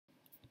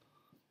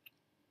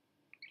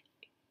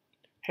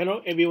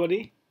Hello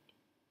everybody.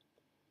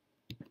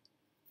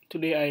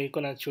 Today I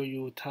gonna show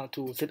you how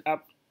to set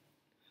up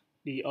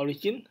the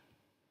origin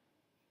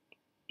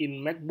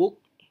in MacBook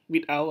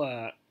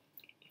without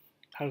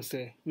how to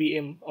say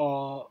VM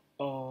or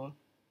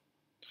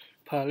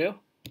parallel.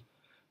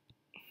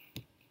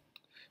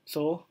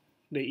 So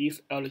there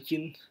is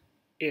origin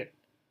 8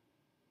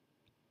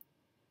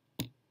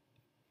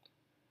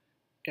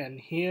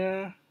 and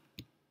here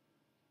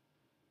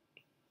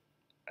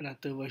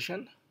another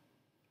version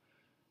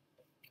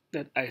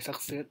that I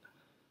success.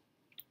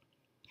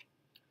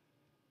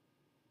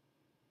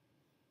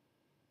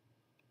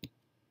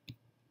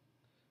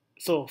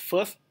 So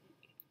first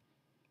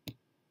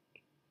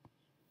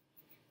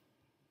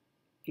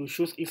you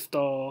should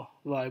install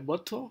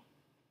WineBottler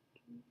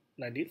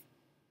like this.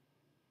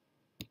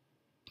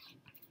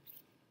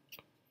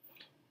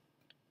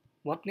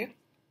 What next?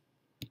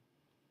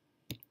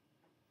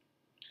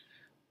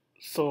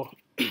 So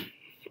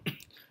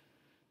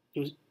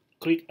you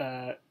click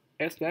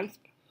Advanced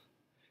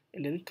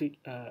and then click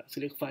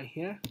select file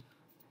here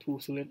to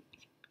select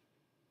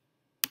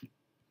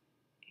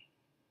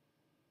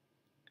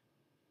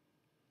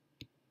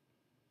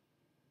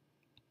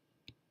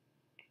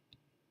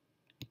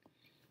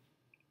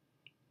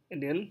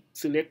and then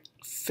select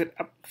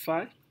setup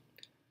file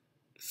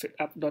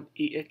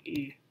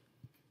setup.exe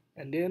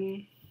and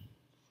then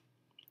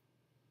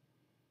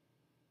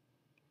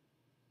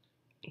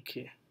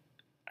okay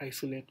I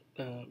select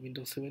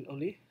Windows 7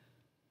 only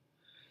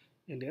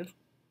and then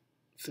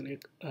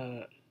select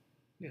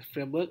Net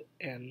framework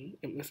and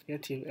MS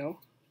HTML.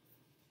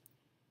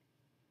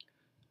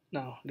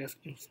 Now let's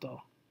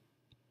install.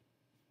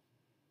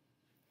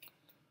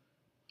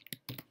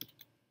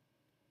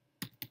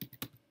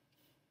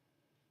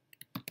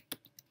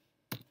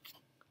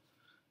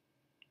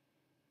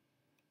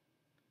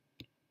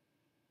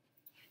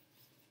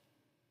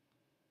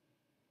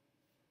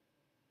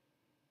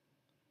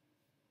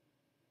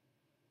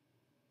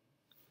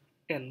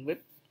 And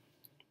wait.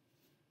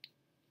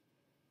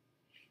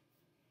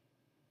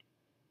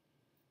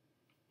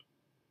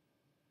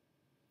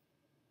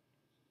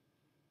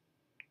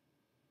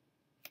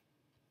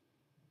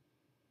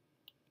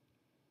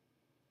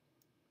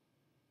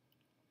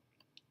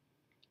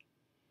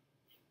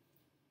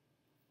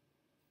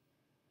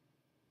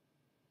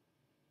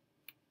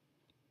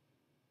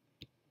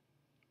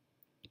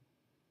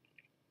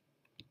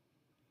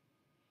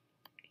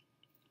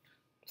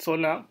 So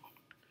now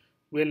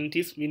when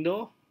this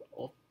window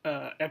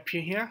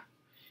appear here,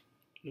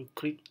 you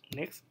click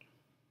next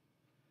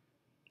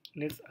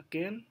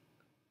again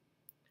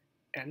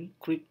and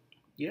click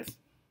yes,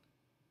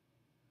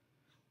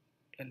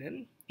 and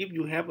then if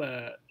you have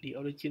the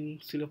origin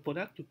serial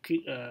product, you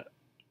click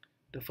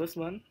the first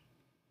one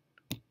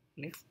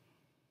next.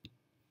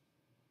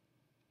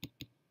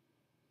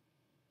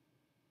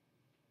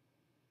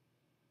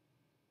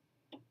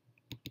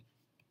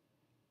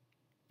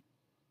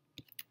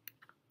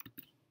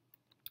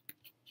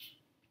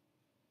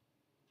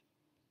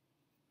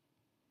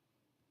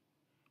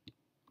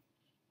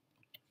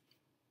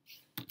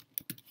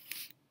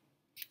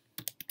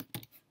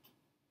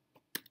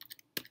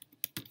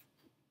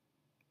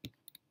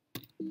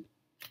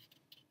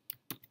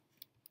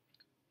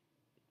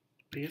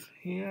 Paste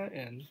here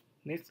and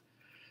next,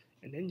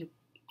 and then you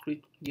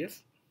click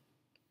yes.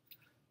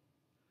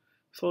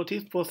 So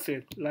this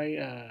process like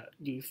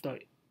you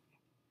start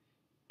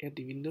at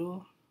the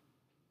window.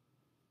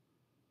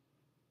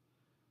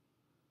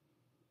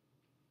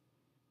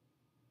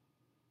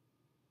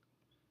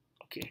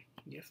 Okay,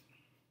 yes,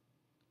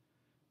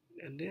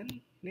 and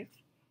then next.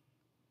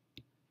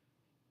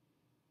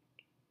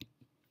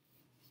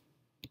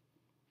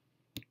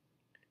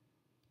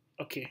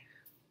 Okay,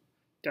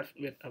 just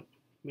wait a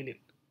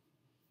minute.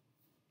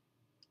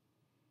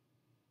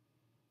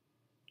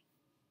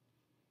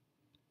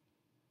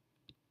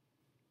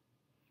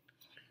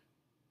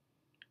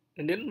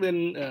 And then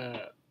when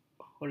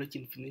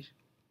origin finish,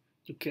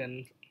 you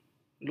can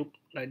look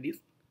like this,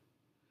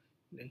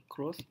 then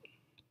cross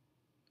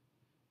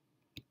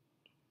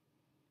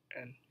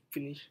and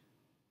finish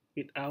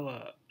with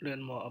our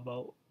learn more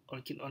about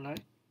origin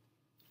online.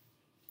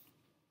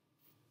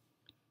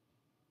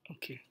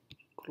 Okay,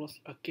 close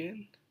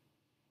again.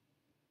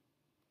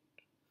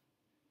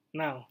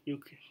 Now you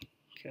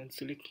can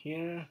select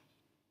here,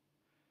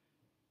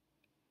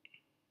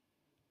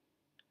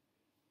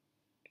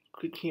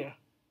 click here.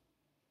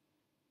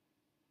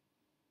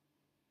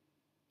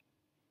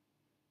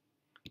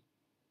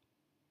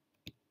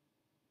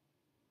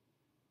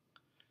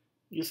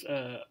 Use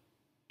a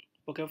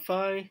program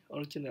file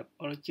OriginLab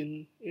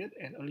origin 8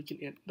 and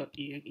origin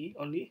 8.exe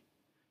only.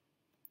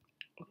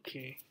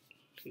 Okay,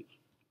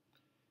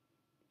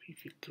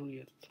 prefix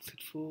create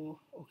successful.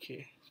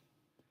 Okay,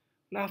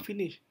 now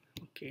finish.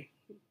 Okay,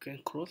 you can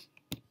close.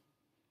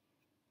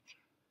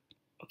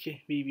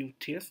 Okay, we will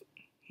test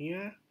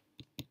here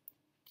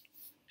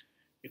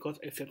because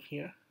I set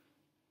here.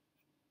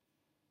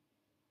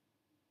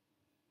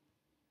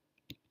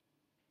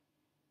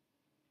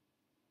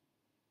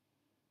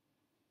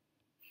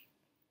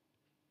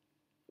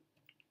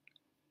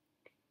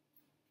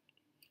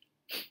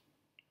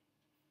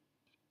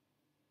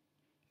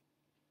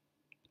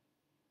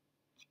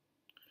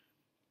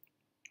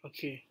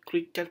 Okay,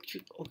 click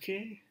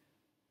OK.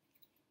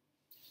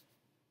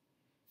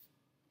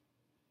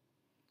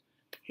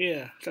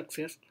 Here,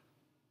 success.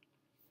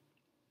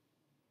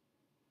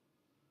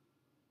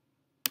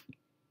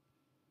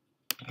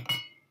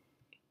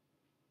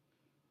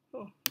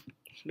 Oh,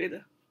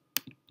 later.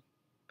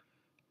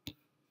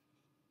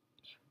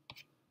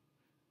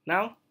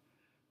 Now,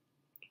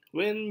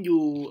 when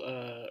you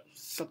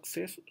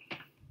success,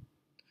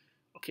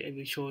 okay, I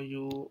will show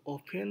you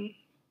open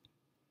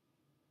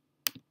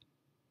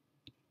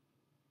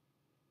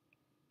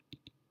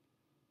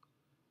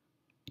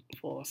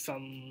for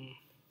some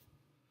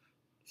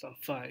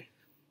file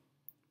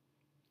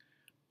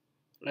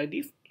like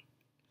this.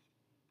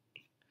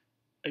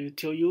 I will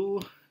tell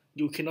you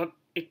you cannot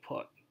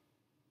export.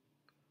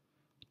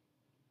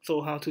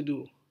 So how to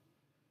do?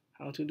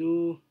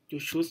 You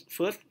choose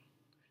first,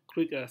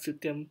 click a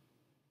system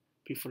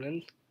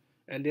preference,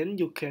 and then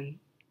you can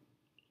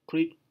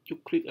click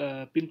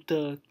a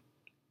printer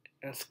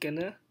and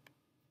scanner.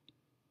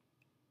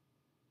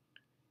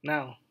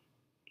 Now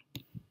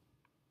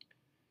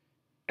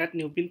add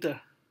new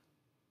printer.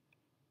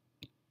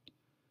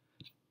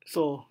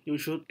 So you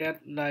should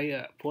add like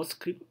a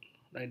postscript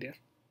like that,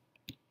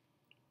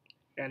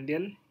 and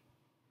then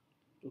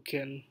you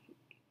can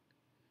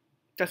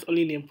just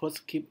only name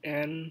postscript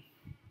and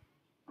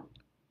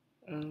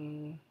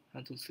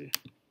how to say,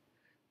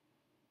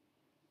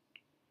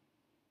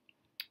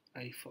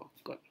 I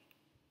forgot.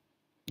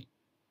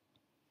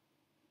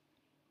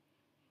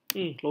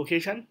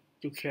 Location,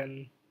 you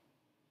can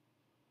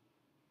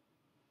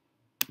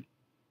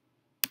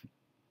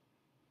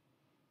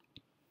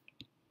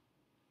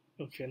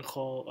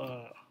call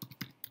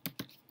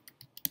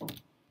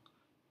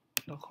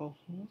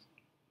localhost.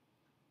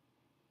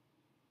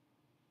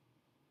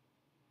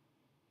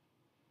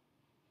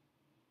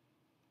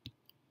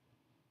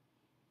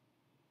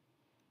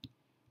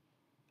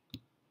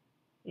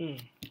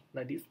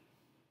 Like this.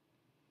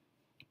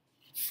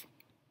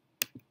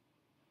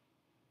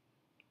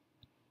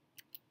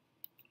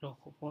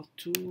 Localhost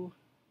 2.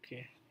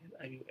 Okay, and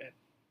I will add.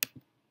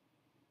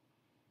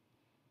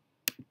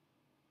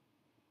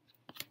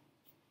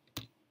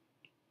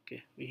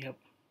 Okay, we have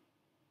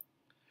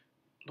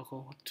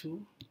localhost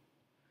 2.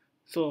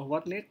 So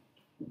what next?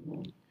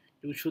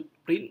 You should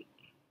print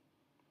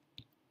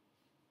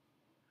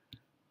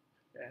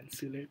and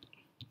select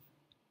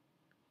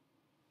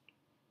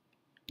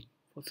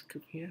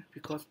postscript here,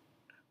 because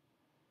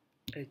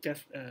I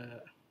just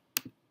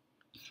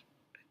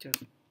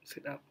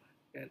set up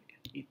and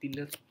it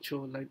didn't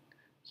show like,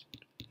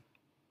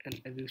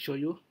 and I will show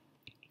you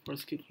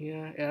postscript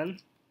here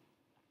and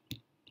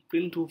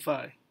print to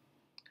file,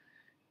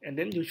 and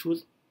then you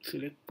choose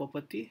select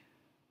property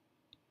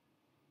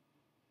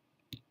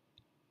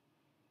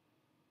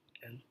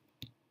and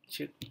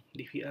check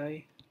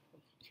DPI.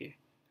 Okay,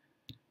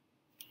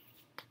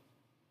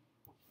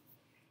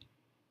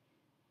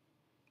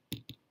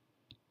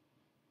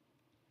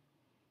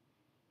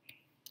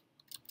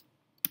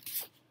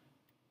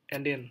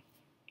 and then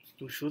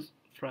you choose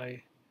file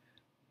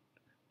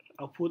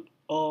output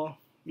or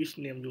which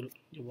name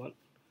you want,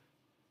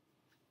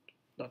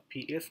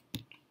 .ps.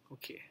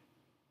 Okay,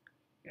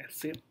 and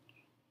save.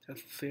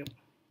 Just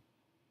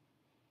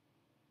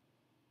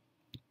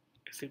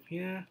save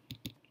here.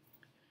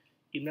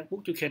 In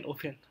MacBook you can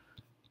open.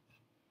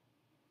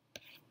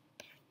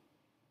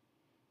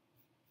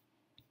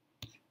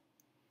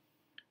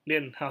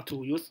 Then how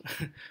to use?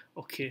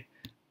 Okay,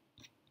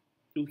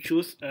 you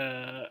choose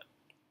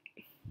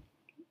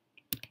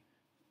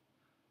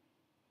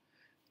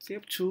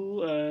save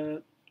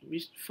to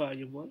which file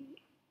you want,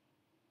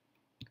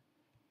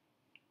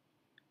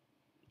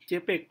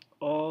 JPEG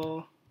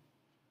or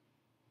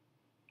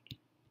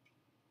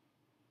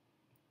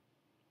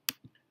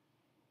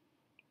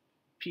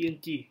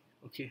PNG.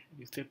 Okay,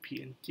 you save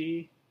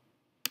PNG.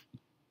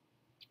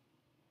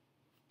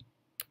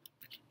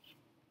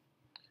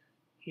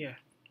 Here,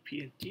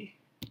 PNG.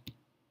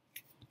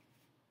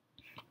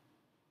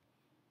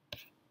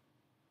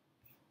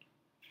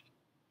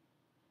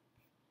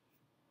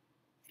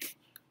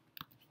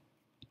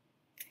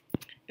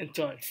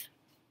 Enjoy.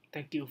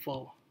 Thank you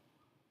for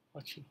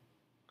watching.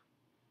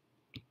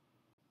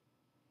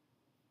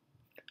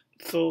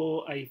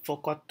 So I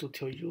forgot to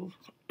tell you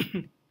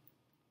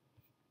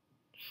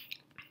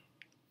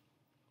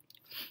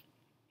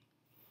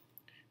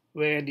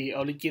where the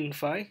origin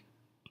file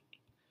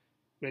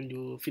when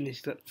you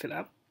finish the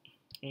setup.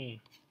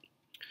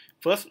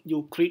 First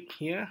you click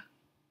here,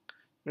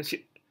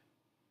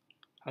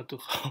 how to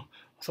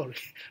sorry,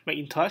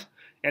 Macintosh,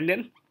 and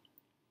then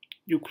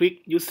you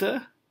click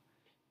user,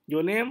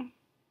 your name,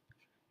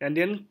 and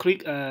then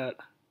click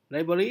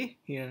library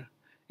here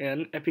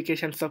and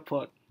application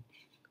support.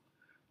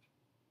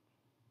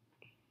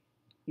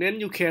 Then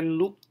you can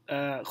look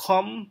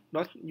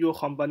your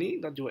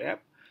company, your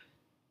app,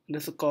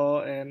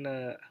 underscore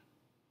and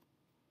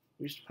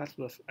which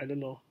password, I don't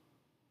know.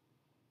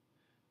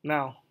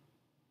 Now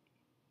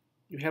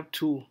you have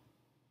two,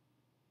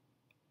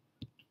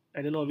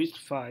 I don't know which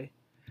file,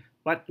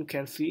 but you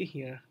can see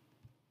here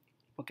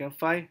program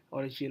file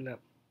OriginLab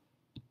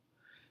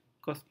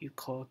because it's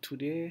called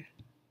today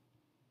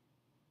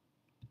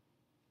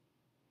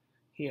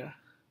here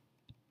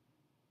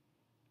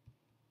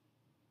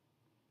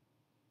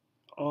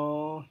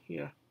or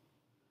here.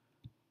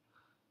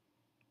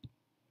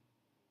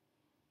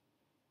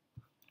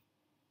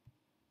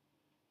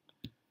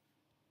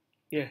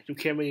 Yeah, you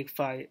can make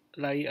file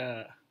like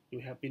you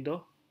have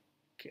Windows.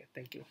 Okay,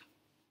 thank you.